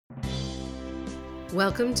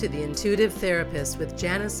Welcome to The Intuitive Therapist with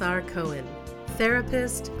Janis Cohen,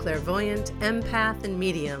 therapist, clairvoyant, empath, and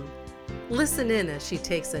medium. Listen in as she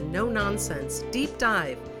takes a no-nonsense deep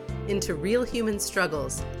dive into real human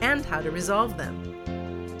struggles and how to resolve them.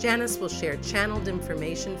 Janis will share channeled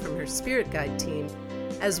information from her spirit guide team,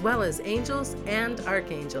 as well as angels and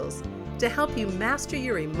archangels, to help you master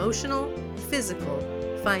your emotional, physical,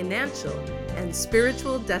 financial, and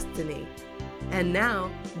spiritual destiny. And now,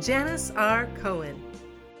 Janis R. Cohen.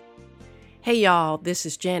 Hey y'all, this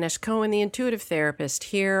is Janis Cohen, the Intuitive Therapist,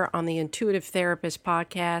 here on the Intuitive Therapist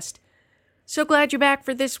podcast. So glad you're back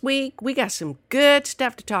for this week. We got some good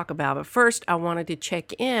stuff to talk about, but first I wanted to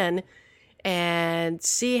check in and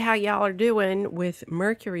see how y'all are doing with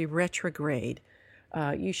Mercury retrograde.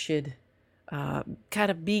 You should kind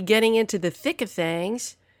of be getting into the thick of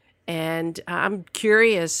things, and I'm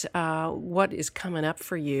curious what is coming up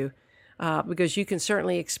for you. Because you can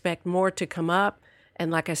certainly expect more to come up.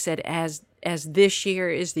 And like I said, as this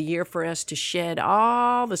year is the year for us to shed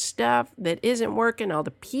all the stuff that isn't working, all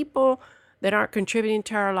the people that aren't contributing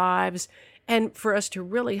to our lives, and for us to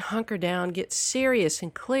really hunker down, get serious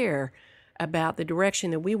and clear about the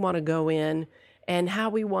direction that we want to go in and how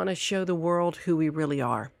we want to show the world who we really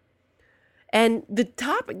are. And the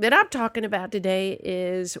topic that I'm talking about today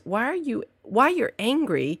is why you're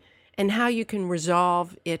angry and how you can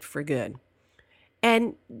resolve it for good.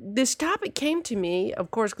 And this topic came to me,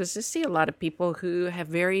 of course, because I see a lot of people who have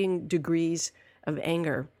varying degrees of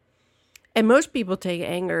anger. And most people take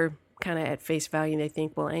anger kind of at face value, and they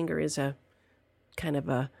think, well, anger is a kind of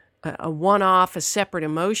a one-off, a separate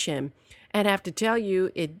emotion. And I have to tell you,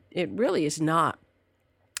 it really is not.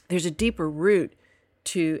 There's a deeper root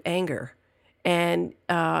to anger. And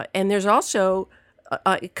there's also,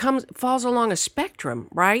 it falls along a spectrum,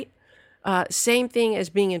 right? Same thing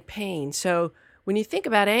as being in pain. So when you think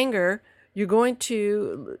about anger, you're going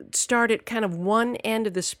to start at kind of one end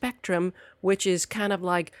of the spectrum, which is kind of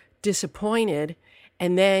like disappointed,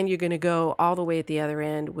 and then you're going to go all the way at the other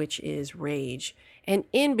end, which is rage. And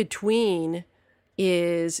in between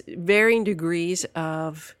is varying degrees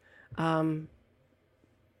of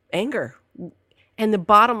anger. And the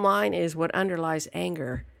bottom line is what underlies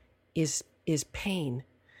anger is pain.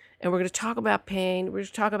 And we're going to talk about pain. We're going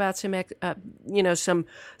to talk about some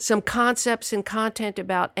concepts and content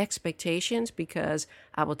about expectations, because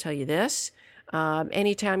I will tell you this: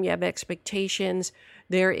 anytime you have expectations,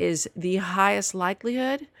 there is the highest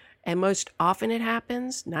likelihood, and most often it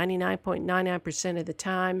happens, 99.99% of the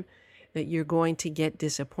time, that you're going to get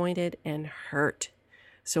disappointed and hurt.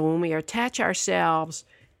 So when we attach ourselves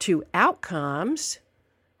to outcomes,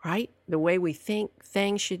 right, the way we think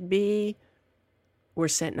things should be, we're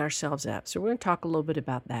setting ourselves up. So we're going to talk a little bit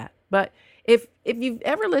about that. But if you've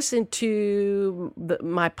ever listened to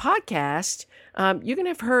my podcast, you're going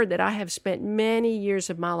to have heard that I have spent many years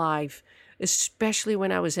of my life, especially when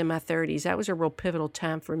I was in my 30s. That was a real pivotal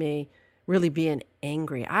time for me, really being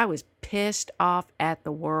angry. I was pissed off at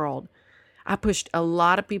the world. I pushed a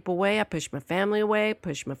lot of people away. I pushed my family away,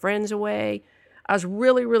 pushed my friends away. I was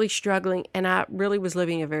really, really struggling, and I really was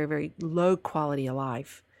living a very, very low quality of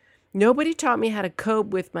life. Nobody taught me how to cope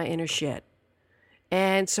with my inner shit.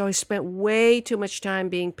 And so I spent way too much time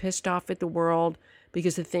being pissed off at the world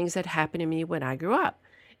because of things that happened to me when I grew up.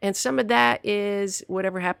 And some of that is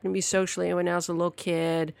whatever happened to me socially when I was a little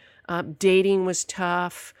kid. Dating was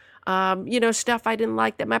tough. Stuff I didn't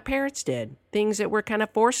like that my parents did. Things that were kind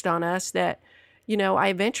of forced on us that, I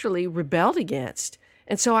eventually rebelled against.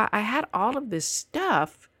 And so I had all of this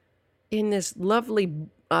stuff in this lovely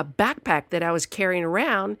backpack that I was carrying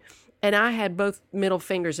around. And I had both middle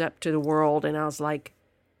fingers up to the world, and I was like,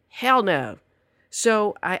 hell no.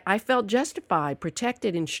 So I felt justified,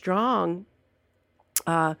 protected, and strong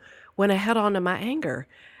when I held on to my anger.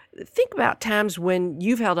 Think about times when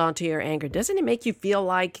you've held on to your anger. Doesn't it make you feel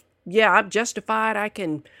like, yeah, I'm justified. I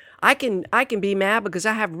can be mad because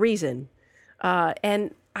I have reason.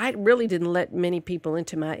 And I really didn't let many people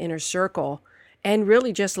into my inner circle. And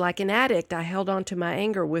really, just like an addict, I held on to my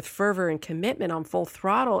anger with fervor and commitment on full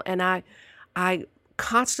throttle. And I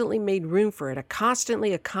constantly made room for it. I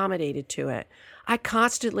constantly accommodated to it. I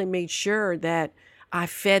constantly made sure that I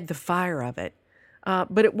fed the fire of it.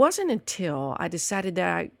 But it wasn't until I decided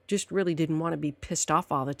that I just really didn't want to be pissed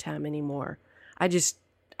off all the time anymore. I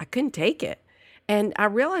couldn't take it. And I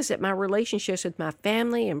realized that my relationships with my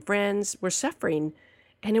family and friends were suffering,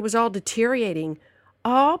 and it was all deteriorating,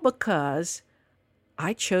 all because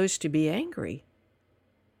I chose to be angry.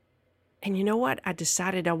 And you know what? I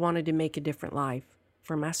decided I wanted to make a different life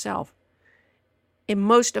for myself. In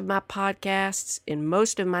most of my podcasts, in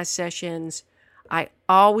most of my sessions, I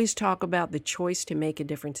always talk about the choice to make a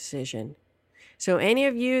different decision. So any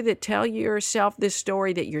of you that tell yourself this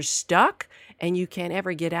story that you're stuck and you can't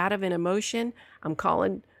ever get out of an emotion, I'm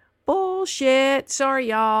calling bullshit. Sorry,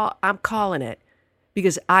 y'all. I'm calling it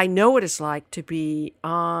because I know what it's like to be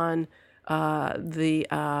on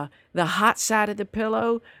the hot side of the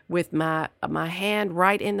pillow with my hand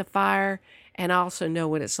right in the fire, and I also know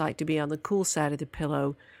what it's like to be on the cool side of the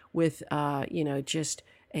pillow with just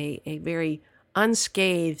a very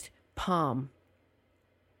unscathed palm.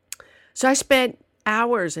 So I spent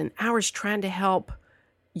hours and hours trying to help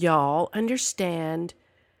y'all understand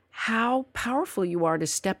how powerful you are to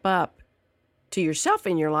step up to yourself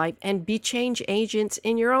in your life and be change agents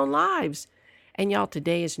in your own lives. And y'all,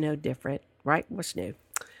 today is no different, right? What's new?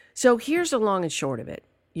 So here's the long and short of it.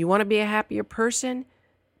 You want to be a happier person?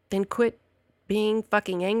 Then quit being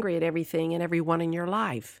fucking angry at everything and everyone in your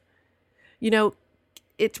life.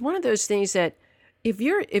 It's one of those things that if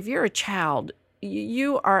you're a child,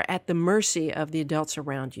 you are at the mercy of the adults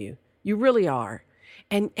around you. You really are.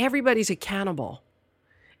 And everybody's accountable.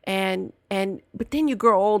 But then you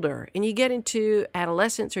grow older and you get into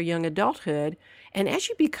adolescence or young adulthood. And as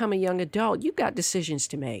you become a young adult, you've got decisions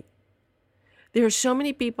to make. There are so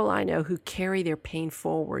many people I know who carry their pain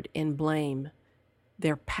forward and blame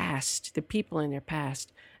their past, the people in their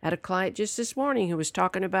past. I had a client just this morning who was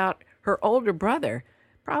talking about her older brother,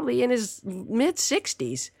 probably in his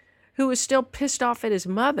mid-60s, who was still pissed off at his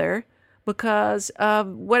mother because of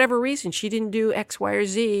whatever reason. She didn't do X, Y, or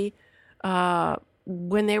Z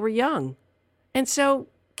when they were young. And so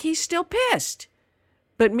he's still pissed.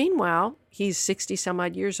 But meanwhile, he's 60 some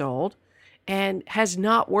odd years old and has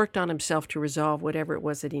not worked on himself to resolve whatever it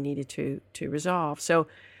was that he needed to resolve. So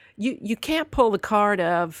you can't pull the card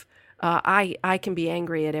of, I can be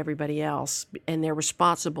angry at everybody else and they're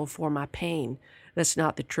responsible for my pain. That's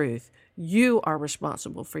not the truth. You are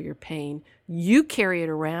responsible for your pain. You carry it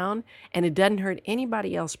around and it doesn't hurt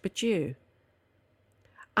anybody else but you.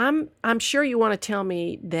 I'm sure you want to tell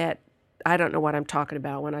me that I don't know what I'm talking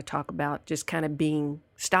about when I talk about just kind of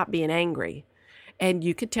stop being angry. And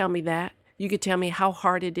you could tell me that. You could tell me how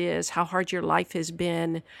hard it is, how hard your life has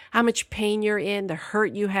been, how much pain you're in, the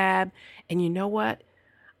hurt you have. And you know what?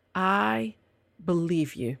 I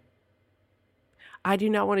believe you. I do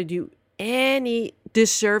not want to do any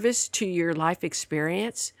disservice to your life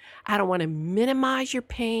experience. I don't want to minimize your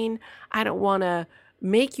pain. I don't want to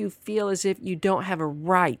make you feel as if you don't have a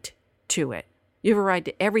right to it. You have a right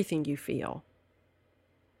to everything you feel.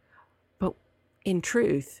 But in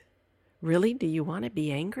truth, really, do you want to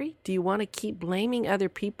be angry? Do you want to keep blaming other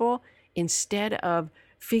people instead of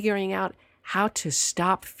figuring out how to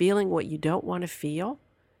stop feeling what you don't want to feel?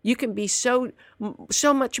 You can be so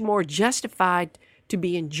much more justified to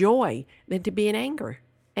be in joy than to be in anger.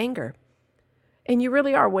 And you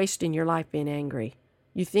really are wasting your life being angry.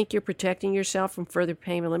 You think you're protecting yourself from further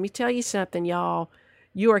pain. But let me tell you something, y'all.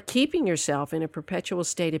 You are keeping yourself in a perpetual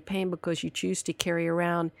state of pain because you choose to carry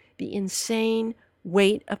around the insane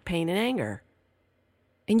weight of pain and anger.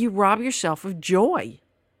 And you rob yourself of joy,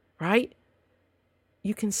 right?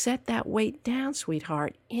 You can set that weight down,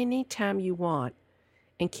 sweetheart, anytime you want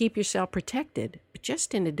and keep yourself protected, but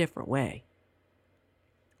just in a different way.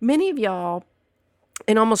 Many of y'all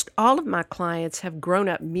and almost all of my clients have grown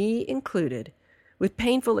up, me included, with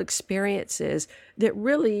painful experiences that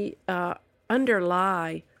really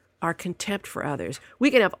underlie our contempt for others.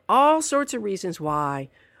 We can have all sorts of reasons why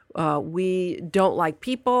we don't like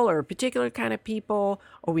people or a particular kind of people,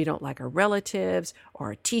 or we don't like our relatives or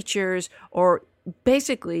our teachers, or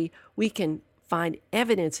basically we can find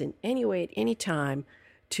evidence in any way at any time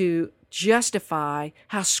to justify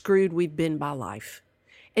how screwed we've been by life.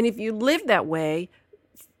 And if you live that way,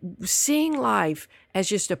 seeing life as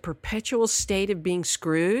just a perpetual state of being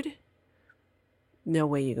screwed, no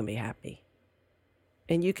way you're going to be happy.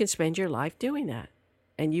 And you can spend your life doing that,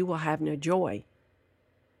 and you will have no joy.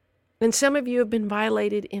 And some of you have been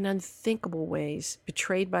violated in unthinkable ways,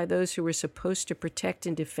 betrayed by those who were supposed to protect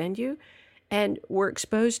and defend you, and were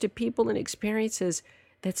exposed to people and experiences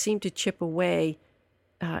that seem to chip away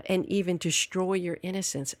and even destroy your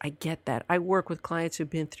innocence. I get that. I work with clients who've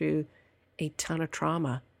been through a ton of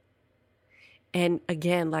trauma. And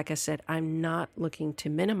again, like I said, I'm not looking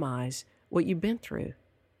to minimize what you've been through.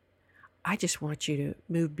 I just want you to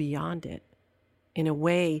move beyond it in a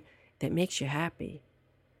way that makes you happy.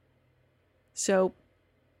 So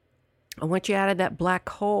I want you out of that black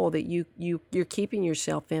hole that you're keeping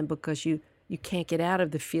yourself in because you can't get out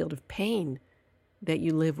of the field of pain that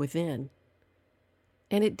you live within.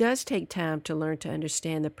 And it does take time to learn to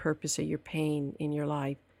understand the purpose of your pain in your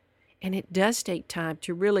life. And it does take time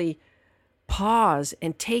to really pause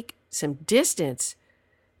and take some distance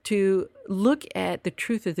to look at the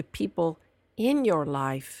truth of the people in your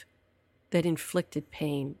life that inflicted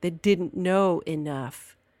pain, that didn't know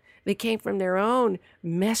enough. They came from their own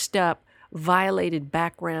messed up, violated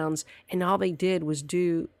backgrounds, and all they did was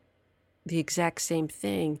do the exact same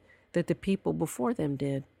thing that the people before them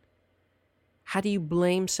did. How do you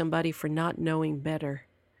blame somebody for not knowing better?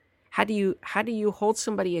 How do you hold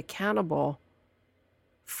somebody accountable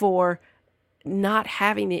for not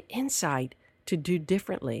having the insight to do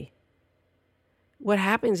differently? What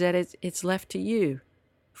happens is it's left to you,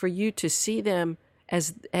 for you to see them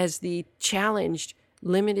as the challenged,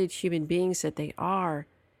 limited human beings that they are,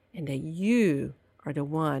 and that you are the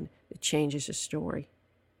one that changes the story,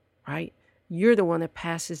 right? You're the one that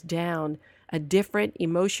passes down a different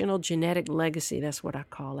emotional genetic legacy. That's what I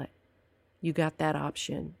call it. You got that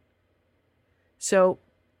option. So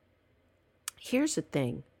here's the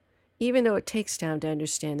thing. Even though it takes time to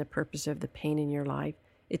understand the purpose of the pain in your life,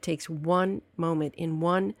 it takes one moment in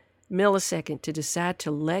 1 millisecond to decide to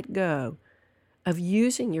let go of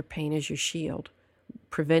using your pain as your shield,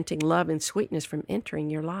 preventing love and sweetness from entering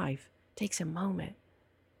your life. It takes a moment.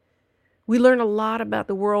 We learn a lot about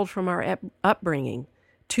the world from our upbringing.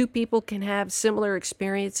 2 people can have similar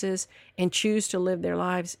experiences and choose to live their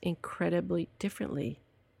lives incredibly differently.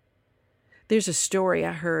 There's a story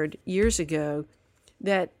I heard years ago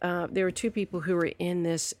that there were 2 people who were in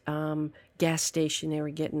this gas station. They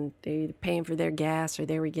were paying for their gas, or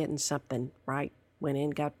they were getting something, right? Went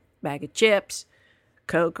in, got a bag of chips,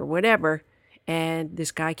 Coke, or whatever, and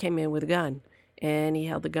this guy came in with a gun, and he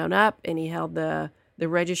held the gun up, and he held the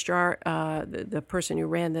registrar, the person who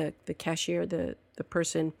ran the cashier, the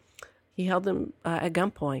person, he held them at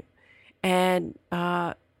gunpoint, and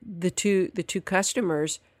the two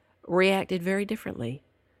customers reacted very differently.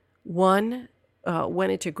 One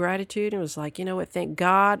went into gratitude and was like, you know what, thank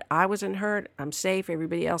God I wasn't hurt. I'm safe.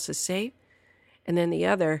 Everybody else is safe. And then the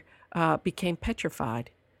other became petrified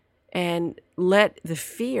and let the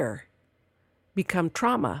fear become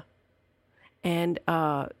trauma, and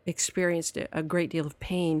experienced a great deal of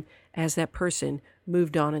pain as that person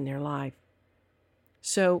moved on in their life.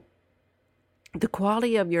 So the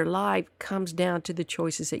quality of your life comes down to the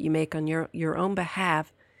choices that you make on your own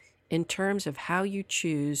behalf in terms of how you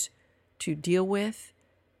choose to deal with,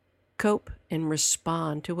 cope, and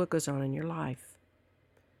respond to what goes on in your life.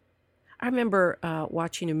 I remember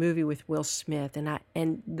watching a movie with Will Smith,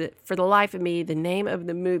 for the life of me, the name of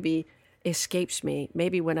the movie escapes me.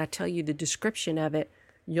 Maybe when I tell you the description of it,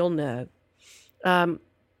 you'll know.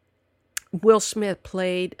 Will Smith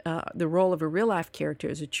played the role of a real-life character.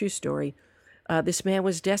 It's a true story. This man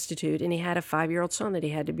was destitute, and he had a 5-year-old son that he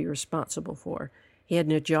had to be responsible for. He had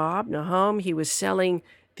no job, no home. He was selling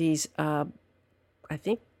these, I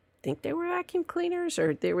think they were vacuum cleaners,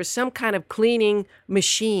 or there was some kind of cleaning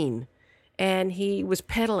machine, and he was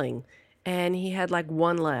peddling, and he had like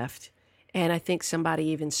one left, and I think somebody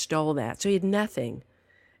even stole that. So he had nothing,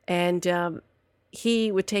 and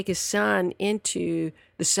he would take his son into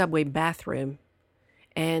the Subway bathroom,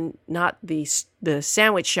 and not the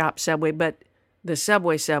sandwich shop Subway, but the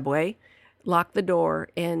Subway, lock the door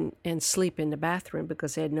and sleep in the bathroom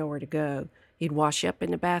because they had nowhere to go. He'd wash up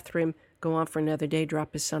in the bathroom, go on for another day,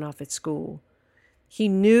 drop his son off at school. He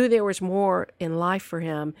knew there was more in life for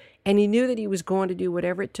him, and he knew that he was going to do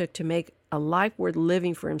whatever it took to make a life worth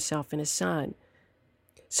living for himself and his son.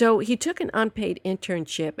 So he took an unpaid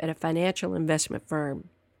internship at a financial investment firm.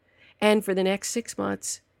 And for the next 6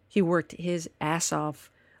 months, he worked his ass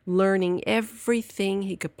off, learning everything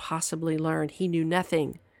he could possibly learn. He knew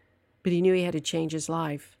nothing, but he knew he had to change his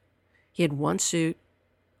life. He had one suit,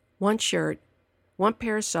 one shirt, one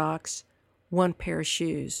pair of socks, one pair of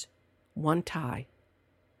shoes, one tie.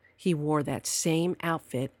 He wore that same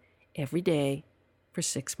outfit every day for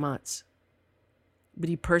 6 months. But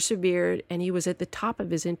he persevered, and he was at the top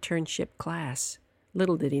of his internship class.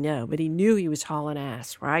 Little did he know, but he knew he was hauling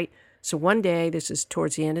ass, right? So one day, this is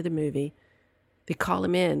towards the end of the movie, they call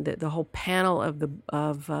him in, the whole panel of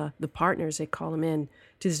the partners, they call him in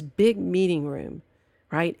to this big meeting room,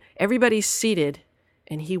 right? Everybody's seated,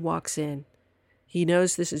 and he walks in. He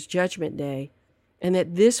knows this is Judgment Day, and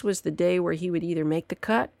that this was the day where he would either make the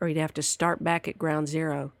cut or he'd have to start back at ground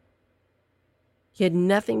zero. He had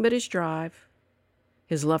nothing but his drive,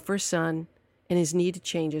 his love for his son, and his need to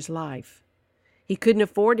change his life. He couldn't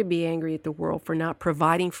afford to be angry at the world for not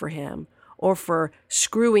providing for him, or for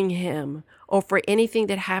screwing him, or for anything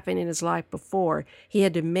that happened in his life before. He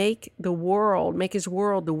had to make his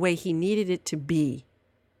world the way he needed it to be.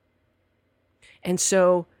 And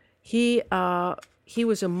so he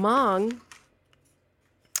was among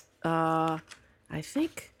I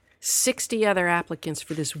think 60 other applicants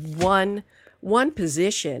for this one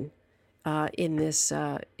position in this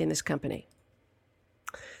company.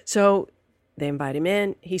 So they invite him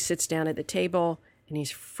in. He sits down at the table and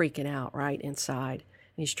he's freaking out right inside.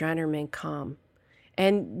 And he's trying to remain calm.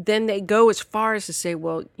 And then they go as far as to say,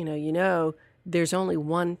 well, there's only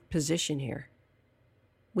one position here.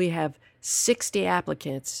 We have 60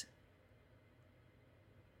 applicants,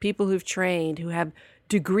 people who've trained, who have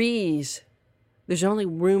degrees. There's only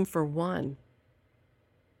room for one.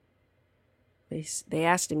 They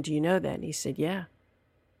asked him, do you know that? And he said, yeah.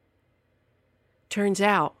 Turns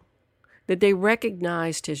out that they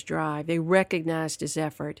recognized his drive. They recognized his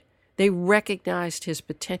effort. They recognized his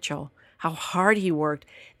potential, how hard he worked.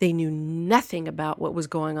 They knew nothing about what was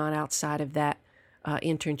going on outside of that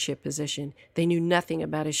internship position. They knew nothing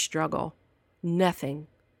about his struggle. Nothing.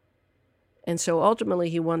 And so ultimately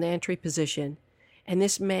he won the entry position. And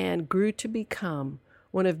this man grew to become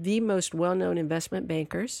one of the most well-known investment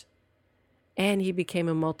bankers. And he became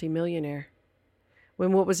a multimillionaire.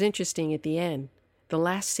 When what was interesting at the end, the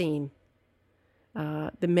last scene,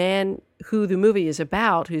 the man who the movie is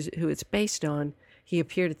about, who it's based on, he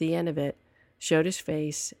appeared at the end of it, showed his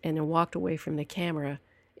face, and then walked away from the camera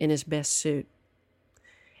in his best suit.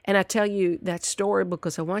 And I tell you that story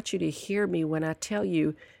because I want you to hear me when I tell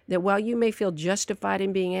you that while you may feel justified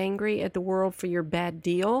in being angry at the world for your bad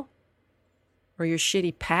deal, or your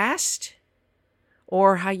shitty past,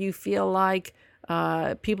 or how you feel like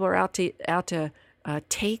people are out to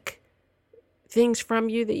take things from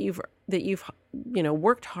you that you've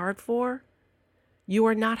worked hard for, you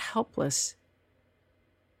are not helpless.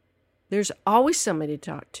 There's always somebody to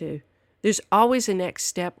talk to. There's always a next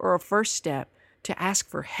step or a first step to ask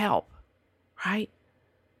for help, right?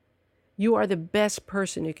 You are the best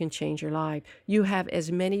person who can change your life. You have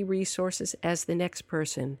as many resources as the next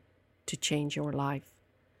person to change your life.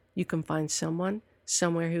 You can find someone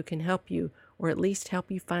somewhere who can help you, or at least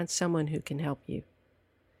help you find someone who can help you.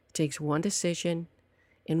 It takes one decision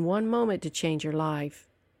in one moment to change your life.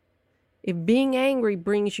 If being angry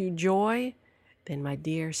brings you joy, then my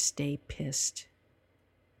dear, stay pissed.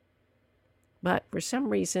 But for some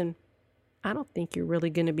reason, I don't think you're really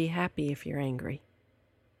going to be happy if you're angry.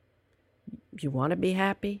 You want to be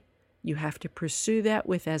happy? You have to pursue that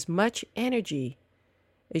with as much energy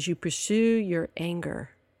as you pursue your anger.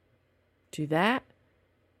 Do that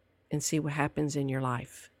and see what happens in your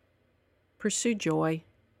life. Pursue joy,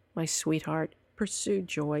 my sweetheart. Pursue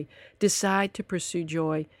joy. Decide to pursue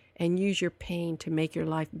joy and use your pain to make your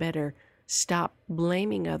life better. Stop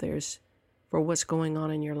blaming others for what's going on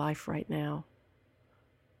in your life right now.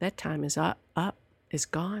 That time is is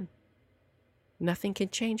gone. Nothing can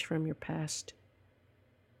change from your past.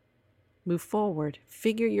 Move forward.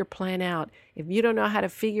 Figure your plan out. If you don't know how to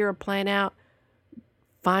figure a plan out,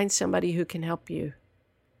 find somebody who can help you.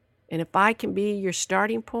 And if I can be your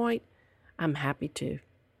starting point, I'm happy to.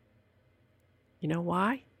 You know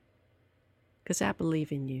why? Because I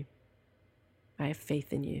believe in you. I have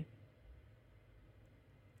faith in you.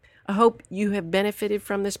 I hope you have benefited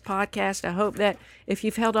from this podcast. I hope that if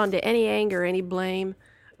you've held on to any anger, any blame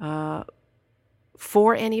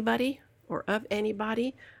for anybody or of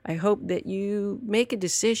anybody, I hope that you make a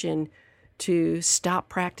decision to stop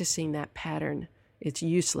practicing that pattern. It's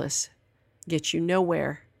useless, gets you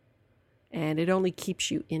nowhere, and it only keeps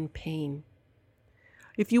you in pain.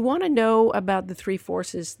 If you want to know about the 3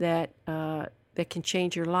 forces that can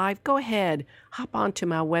change your life, go ahead, hop onto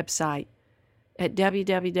my website at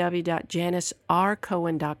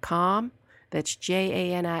www.janisrcohen.com. That's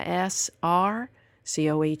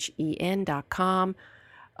JANISRCOHEN.com.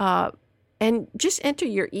 And just enter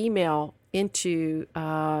your email into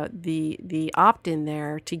the opt-in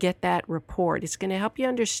there to get that report. It's going to help you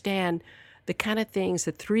understand the kind of things,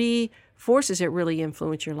 the 3 forces that really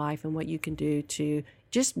influence your life and what you can do to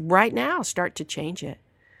just right now start to change it.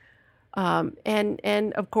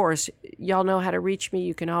 And of course, y'all know how to reach me.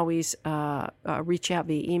 You can always reach out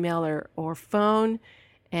via email or phone.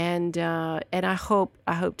 And I hope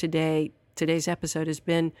today's episode has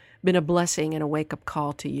been a blessing and a wake-up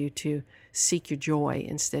call to you to seek your joy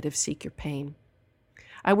instead of seek your pain.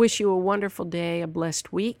 I wish you a wonderful day, a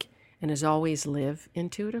blessed week, and as always, live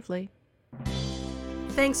intuitively.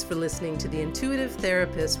 Thanks for listening to The Intuitive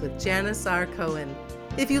Therapist with Janis R. Cohen.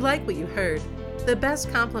 If you like what you heard, the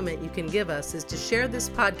best compliment you can give us is to share this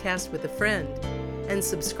podcast with a friend and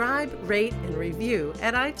subscribe, rate, and review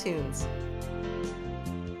at iTunes.